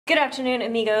Good afternoon,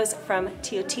 amigos from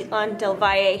Teotitlán del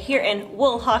Valle here in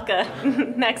Oaxaca,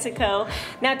 Mexico.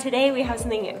 Now today we have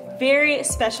something very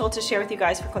special to share with you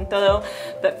guys for Con Todo,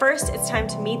 but first it's time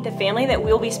to meet the family that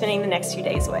we'll be spending the next few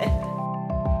days with.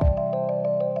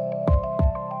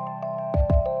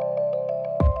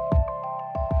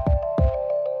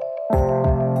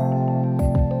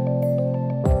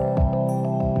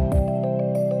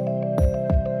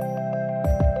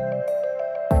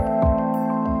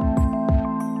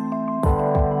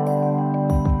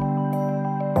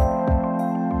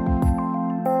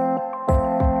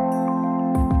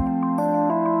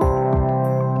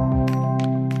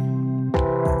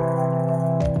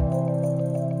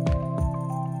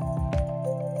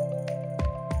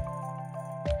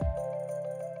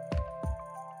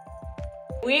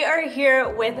 We are here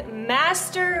with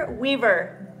Master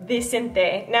Weaver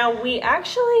Vicente. Now we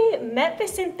actually met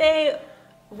Vicente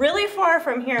really far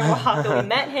from here in Oaxaca. We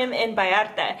met him in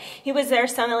Vallarta. He was there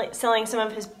selling some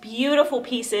of his beautiful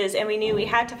pieces, and we knew we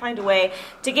had to find a way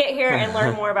to get here and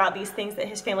learn more about these things that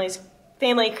his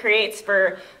family creates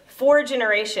for 4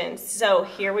 generations. So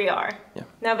here we are. Yeah.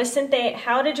 Now Vicente,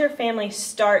 how did your family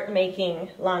start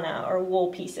making lana or wool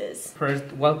pieces?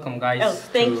 First, welcome guys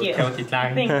to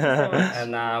Teotitlán. Thank you so much.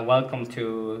 And welcome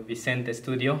to Vicente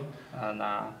Studio. And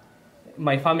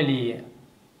my family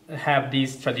have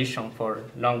this tradition for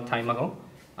a long time ago.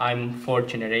 I'm 4th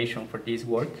generation for this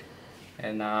work.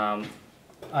 And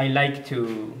I like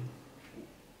to,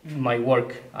 my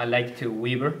work, I like to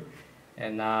weave.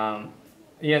 And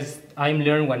yes, I'm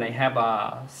learned when I have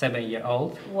a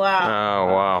 7-year-old. Wow.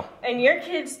 Oh, wow. And your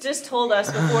kids just told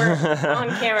us before on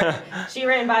camera, she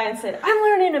ran by and said, I'm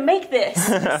learning to make this.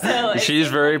 So she's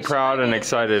very proud and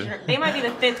excited. They might be the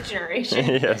 5th generation.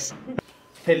 Yes.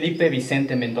 Felipe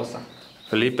Vicente Mendoza.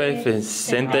 Felipe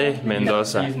Vicente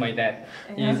Mendoza. He's my dad.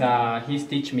 He's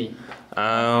teach me.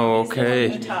 Oh,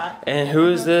 okay. And who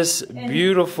is this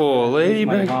beautiful lady?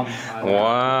 My mom.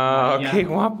 Wow, que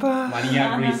guapa.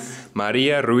 Maria Ruiz.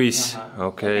 Maria Ruiz.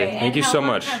 Okay, thank you so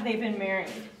much. How long have they been married?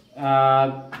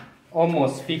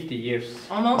 Almost 50 years.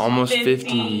 Almost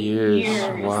 50 years.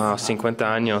 Wow, 50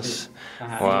 años.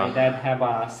 Wow. My dad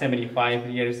have 75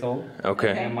 years old.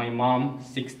 Okay. And my mom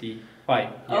 65 years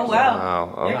Oh, wow.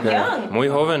 Wow, okay. You're young. Muy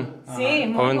joven. Sí,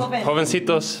 muy joven.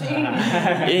 Jovencitos.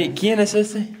 ¿Y quién es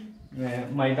este?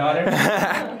 My daughter.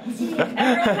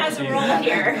 Everyone has a role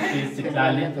here.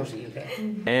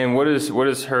 And what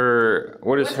is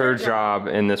her job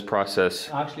in this process?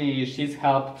 Actually, she's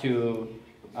helped to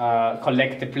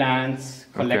collect the plants,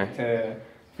 collect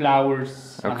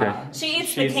flowers. Okay. She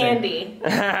eats the candy.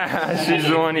 She's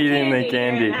the one eating the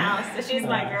candy. In the house, so she's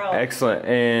my girl. Excellent.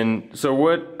 And so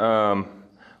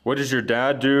what does your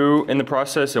dad do in the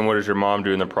process, and what does your mom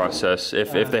do in the process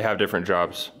if they have different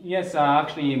jobs? Yes,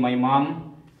 actually my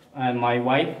mom and my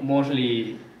wife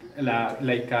mostly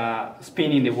like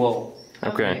spinning the wool.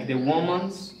 Okay. The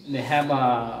women, they have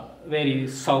very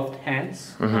soft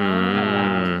hands.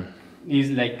 Mm-hmm.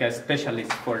 He's like a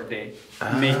specialist for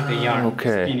make the yarn,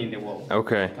 spinning the wool.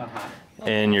 Okay.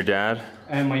 And your dad?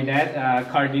 And my dad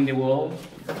carding the wool,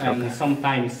 and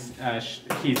sometimes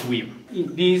he's weave.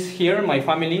 This here, my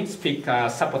family speak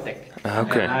Zapotec.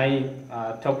 Okay. And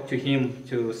I talk to him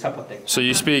to Zapotec. So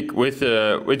you speak with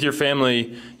your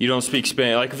family. You don't speak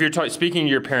Spanish. Like if you're speaking to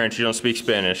your parents, you don't speak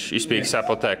Spanish. You speak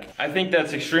Zapotec. I think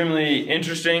that's extremely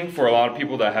interesting for a lot of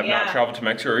people that have not traveled to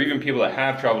Mexico, or even people that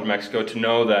have traveled to Mexico, to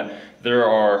know that there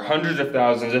are hundreds of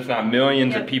thousands, if not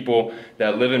millions, of people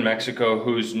that live in Mexico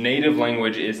whose native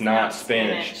language is not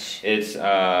Spanish. It's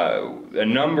a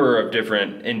number of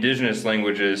different indigenous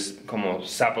languages, como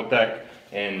Zapotec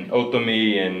and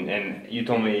Otomi, and you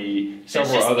told me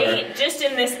several other. There's 8 just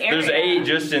in this area. There's 8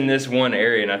 just in this one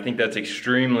area, and I think that's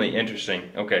extremely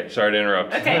interesting. Okay, sorry to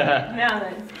interrupt. Okay, now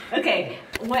then. Okay,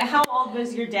 how old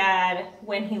was your dad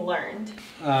when he learned?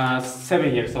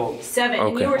 7 years old. 7, okay.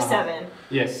 And you were 7.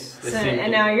 Yes.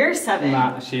 And now you're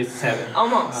 7. She's 7.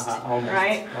 Almost. Almost.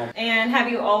 Right? And have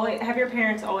your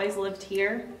parents always lived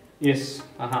here? Yes.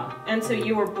 And so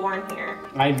you were born here?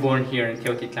 I born here in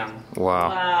Teotitlán. Wow.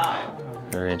 Wow.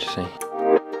 Very interesting.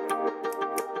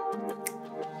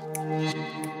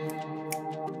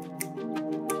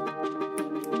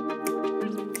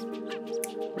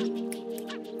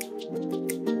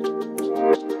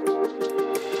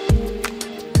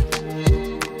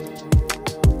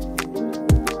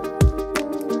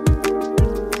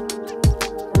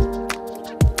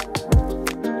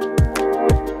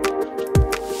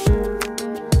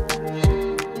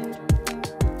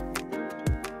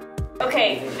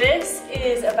 Okay, this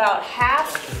is about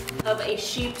half of a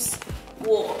sheep's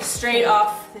wool, straight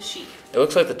off the sheep. It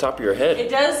looks like the top of your head. It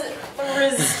does from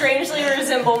strangely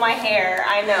resemble my hair.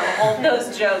 I know, hold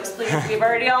those jokes, please. We've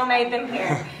already all made them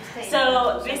here.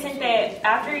 So, Vicente,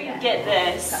 after you get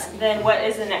this, then what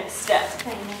is the next step?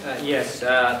 Yes,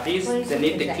 they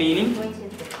need the cleaning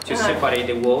to separate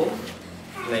the wool,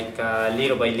 like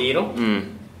little by little.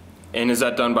 And is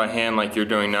that done by hand like you're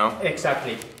doing now?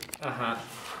 Exactly.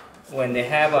 When they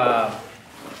have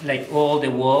like all the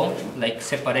wool like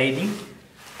separating,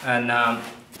 and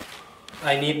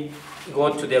I need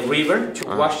go to the river to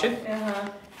wash it,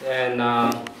 and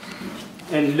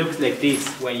it looks like this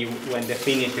when they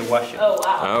finish the washing. Oh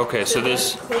wow. Okay, so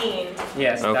this clean.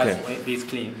 Yes, okay. That's when this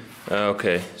clean.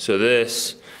 Okay, so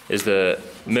this is the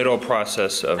middle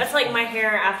process of. That's like my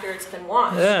hair after it's been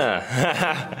washed.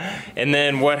 Yeah. And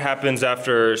then what happens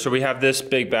after? So we have this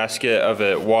big basket of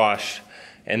it washed,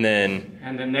 and then.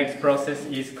 And the next process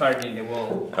is carding the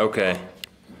wool. Okay.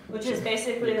 Which is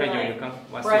basically like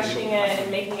brushing it and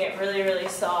making it really, really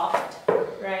soft,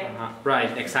 right?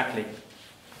 Right, exactly.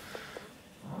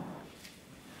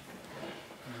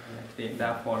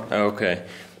 That form. Okay.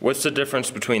 What's the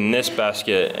difference between this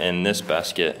basket and this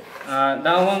basket?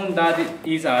 That one, that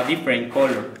is a different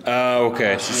color. Oh,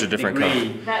 okay. It's just a different color.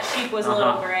 That sheep was a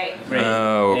little gray.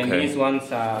 Oh, okay. And these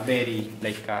ones are very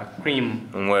like cream.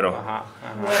 Güero.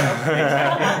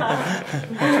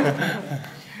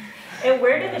 And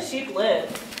where do the sheep live?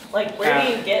 Like, where do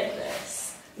you get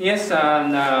this? Yes,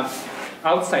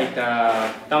 outside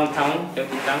downtown,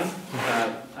 Teotitlán,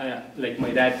 like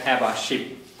my dad have a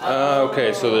sheep.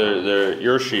 Okay, so they're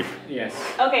your sheep. Yes.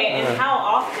 Okay, and how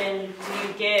often do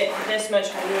you get this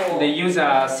much wool? They use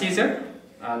a scissor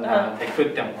and they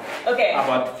cut them. Okay.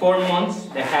 About 4 months,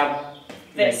 they have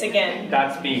this again.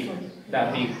 That's big.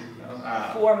 That big.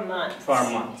 4 months. 4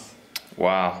 months.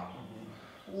 Wow.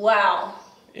 Wow.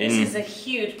 This is a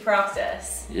huge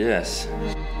process. Yes.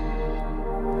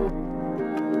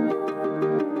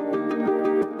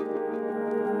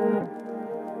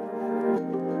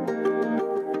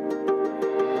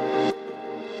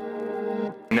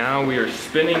 Now we are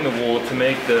spinning the wool to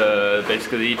make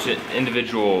basically each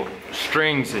individual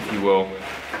strings, if you will.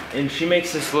 And she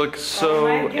makes this look so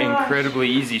incredibly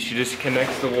easy. She just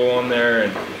connects the wool on there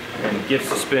and gets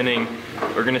to spinning.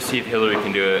 We're gonna see if Hillary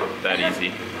can do it that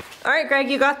easy. All right, Greg,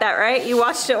 you got that, right? You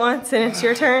watched it once and it's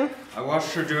your turn? I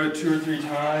watched her do it 2 or 3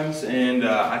 times and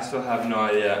I still have no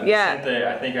idea. Yeah. Vicente,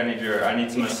 I think I need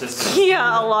some assistance.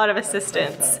 Yeah, a lot of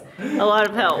assistance. A lot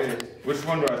of help. Okay. Which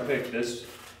one do I pick? This?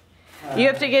 You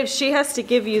have to give, she has to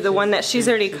give you the one that she's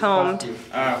already combed.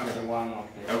 Ah, The one of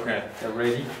the, okay. they're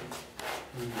ready.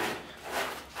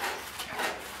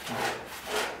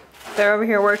 They're over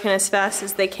here working as fast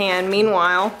as they can.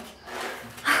 Meanwhile,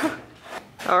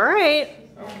 all right.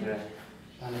 Okay.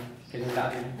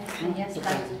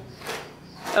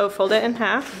 Oh, fold it in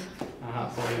half.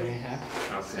 Fold it in half.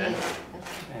 Okay.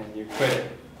 And you put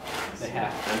it the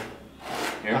half.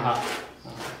 Here.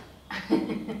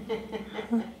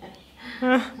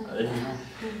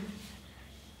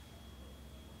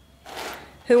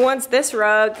 Who wants this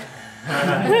rug?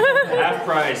 Half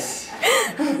price.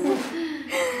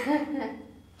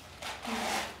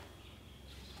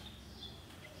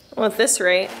 Well, at this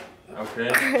rate.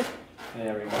 Okay.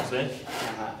 There we go. See?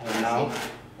 And now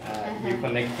you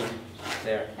connect it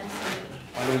there.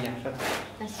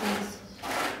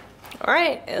 All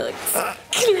right, it looks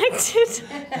connected.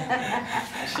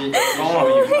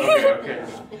 Okay.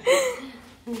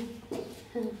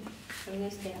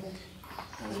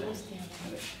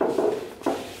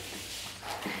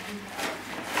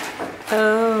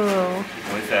 Oh.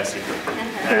 Muy fácil.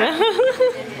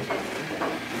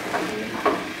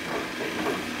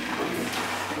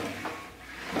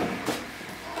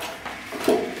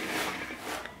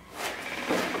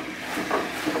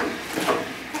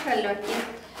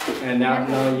 And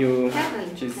now you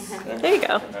just... There you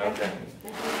go. Okay.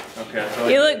 Okay. So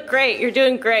You look great. You're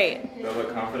doing great. do I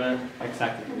look confident?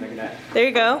 Exactly, like that. There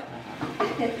you go.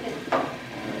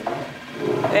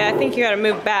 Yeah, I think you gotta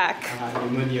move back. You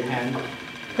move your hand.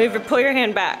 Pull your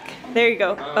hand back. There you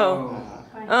go. Oh.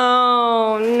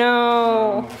 Oh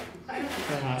no.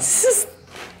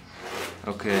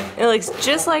 Okay. It looks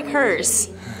just like hers.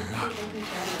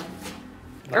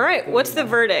 All right, what's the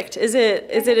verdict? Is it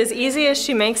as easy as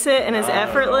she makes it and as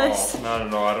effortless? Not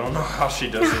at all. I don't know how she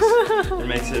does this. It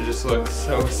makes it just look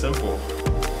so simple.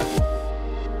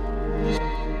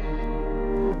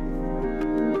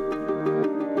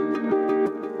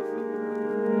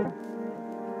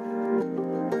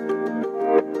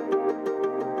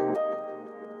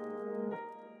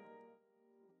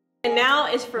 And now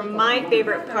is for my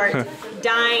favorite part,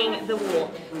 dyeing the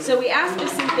wool. So we asked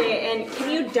Vicente, and can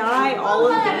you dye all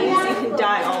of these? You can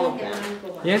dye all of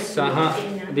them. Yes,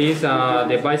 these are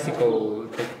the bicycle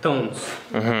tones.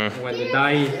 When you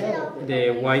dye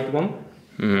the white one,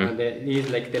 is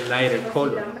like the lighter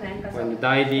color. When you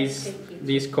dye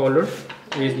this color,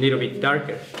 it's a little bit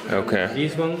darker. Okay.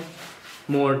 This one,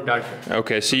 more darker.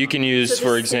 Okay, so you can use,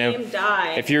 for example,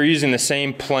 if you're using the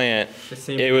same plant,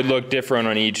 it would look different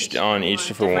on each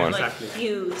different one. Like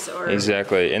hues or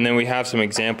Exactly. And then we have some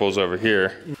examples over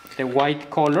here. The white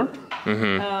color.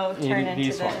 turn into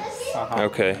this this. one.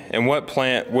 Okay. And what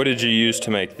plant? What did you use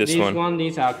to make this one? This one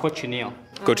is cochineal.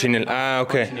 Cochineal. Ah,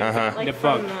 okay. Like The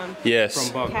bug. Yes.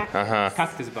 From bug.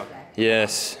 Cactus bug.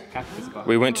 Yes. Cactus bug.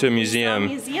 We went to a museum.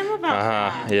 Museum about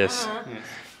that. Yes. Yes.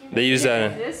 They use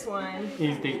that. This one.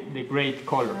 Is the great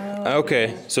color.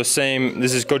 Okay. So same.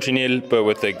 This is cochineal, but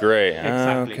with the gray.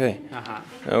 Exactly. Okay.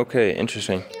 Okay.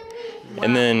 Interesting.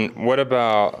 And then what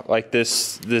about like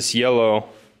this yellow?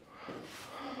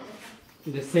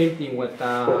 The same thing with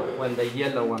when the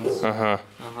yellow ones.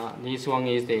 This one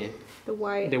is the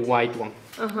white one,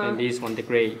 and this one the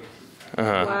gray.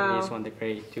 Wow. This one the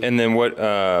gray too. And then what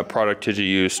product did you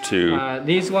use to?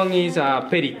 This one is a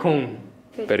pericone.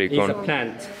 It's a Pericone.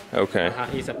 plant. Okay.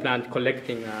 It's a plant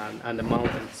collecting on the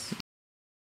mountains.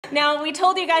 Now, we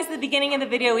told you guys at the beginning of the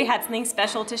video we had something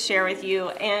special to share with you,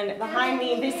 and behind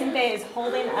me, Vicente is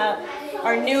holding up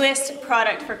our newest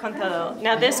product for Con Todo.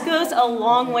 Now, this goes a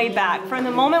long way back. From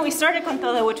the moment we started Con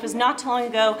Todo, which was not too long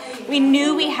ago, we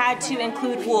knew we had to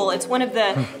include wool. It's one of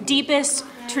the deepest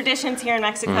traditions here in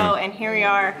Mexico, and here we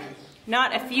are,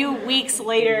 not a few weeks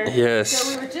later. Yes. So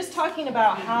we were just talking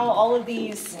about how all of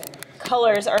these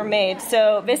colors are made.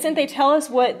 So, Vicente, tell us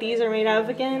what these are made of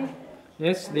again.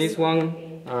 Yes, this one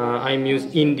I use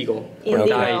indigo Indigo. to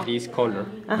dye this color,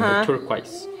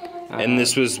 turquoise. And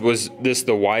this was this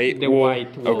the white The wool?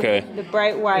 white wool. Okay. The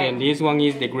bright white. And this one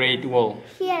is the great wool.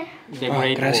 Here. The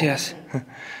great Gracias. wool.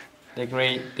 The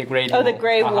great Oh, wool. the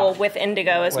gray wool with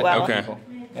indigo as With well. Okay. indigo.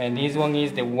 And this one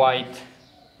is the white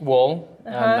wool,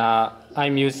 and I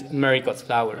use marigold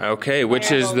flower. Okay,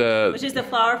 which is Which the is the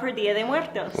flower for Dia de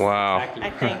Muertos. wow. Exactly. I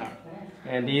think.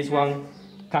 And this one,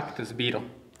 cactus beetle.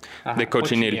 The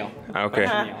cochinil. Okay.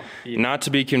 Cochinil. Not to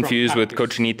be confused with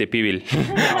cochinite pibil.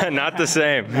 Not the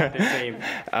same. Not the same.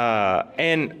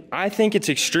 And I think it's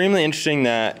extremely interesting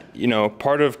that, you know,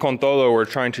 part of Con Todo, we're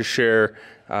trying to share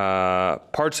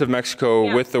parts of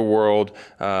Mexico with the world,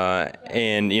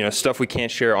 and, you know, stuff we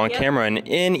can't share on camera. And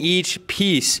in each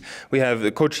piece, we have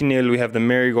the cochinil, we have the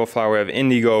marigold flower, we have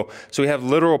indigo. So we have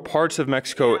literal parts of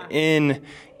Mexico in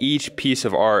each piece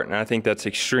of art. And I think that's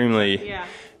extremely... Yeah.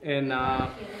 And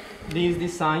these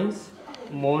designs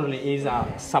mostly is a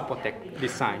Zapotec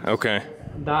design. Okay.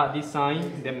 That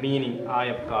design, the meaning Eye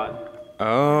of God.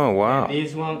 Oh, wow.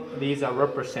 These are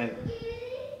represent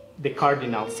the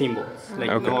cardinal symbols, like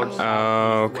north,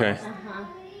 south, okay. west.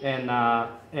 And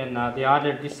the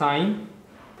other design,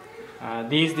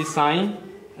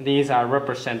 these are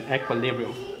represent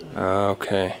equilibrium.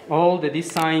 Okay. All the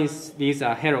designs, these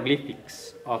are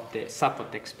hieroglyphics of the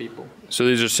Zapotec people. So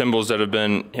these are symbols that have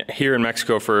been here in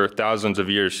Mexico for thousands of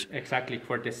years. Exactly,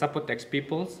 for the Zapotec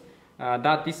peoples.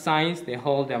 That designs, they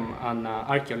hold them on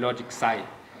archaeological site,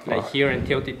 like here in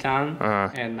Teotitlán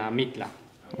and Mitla.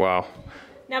 Wow.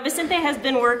 Now, Vicente has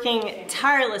been working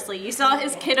tirelessly. You saw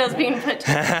his kiddos being put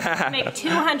to make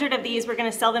 200 of these. We're going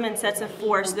to sell them in sets of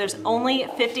 4, so there's only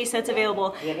 50 sets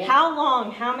available. How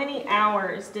long, how many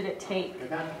hours did it take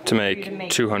to make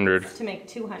 200? To make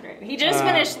 200. He just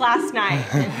finished last night.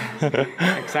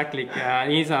 Exactly,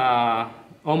 it's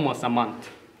almost a month.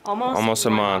 Almost a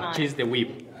month. She's the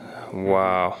weave.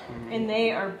 Wow. And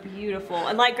they are beautiful.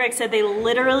 And like Greg said, they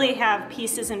literally have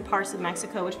pieces in parts of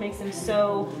Mexico, which makes them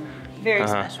so very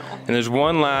special. And there's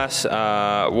one last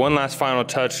final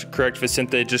touch, correct,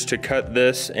 Vicente, just to cut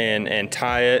this and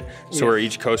tie it so where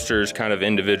each coaster is kind of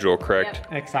individual, correct?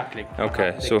 Yep. Exactly.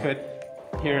 Okay, They so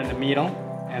cut here in the middle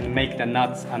and make the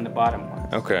nuts on the bottom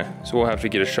one. okay, so we'll have to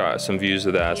get a shot, some views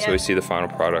of that, so we see the final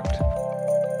product.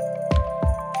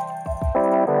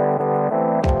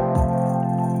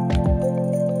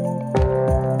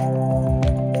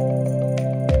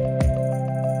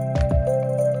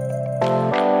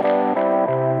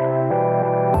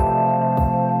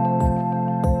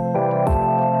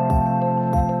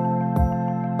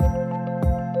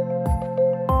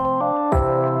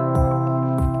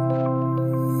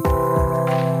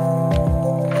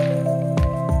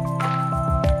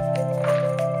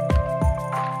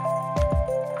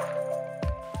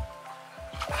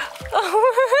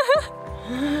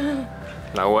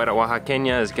 La güera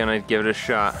oaxaqueña is gonna give it a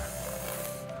shot.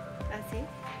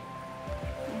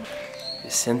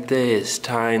 Vicente is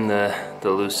tying the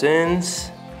loose ends,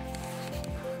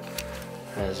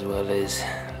 as well as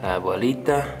la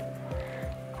abuelita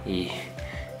y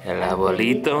el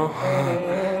abuelito.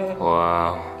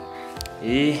 Wow.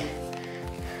 Y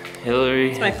Hillary.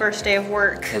 It's my first day of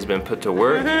work. Has been put to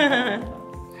work.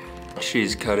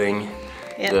 She's cutting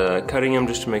them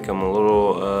just to make them a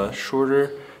little shorter.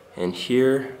 And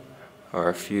here are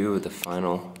a few of the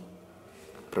final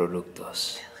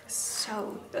productos.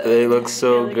 So good. They look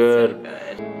so good.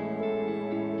 So good.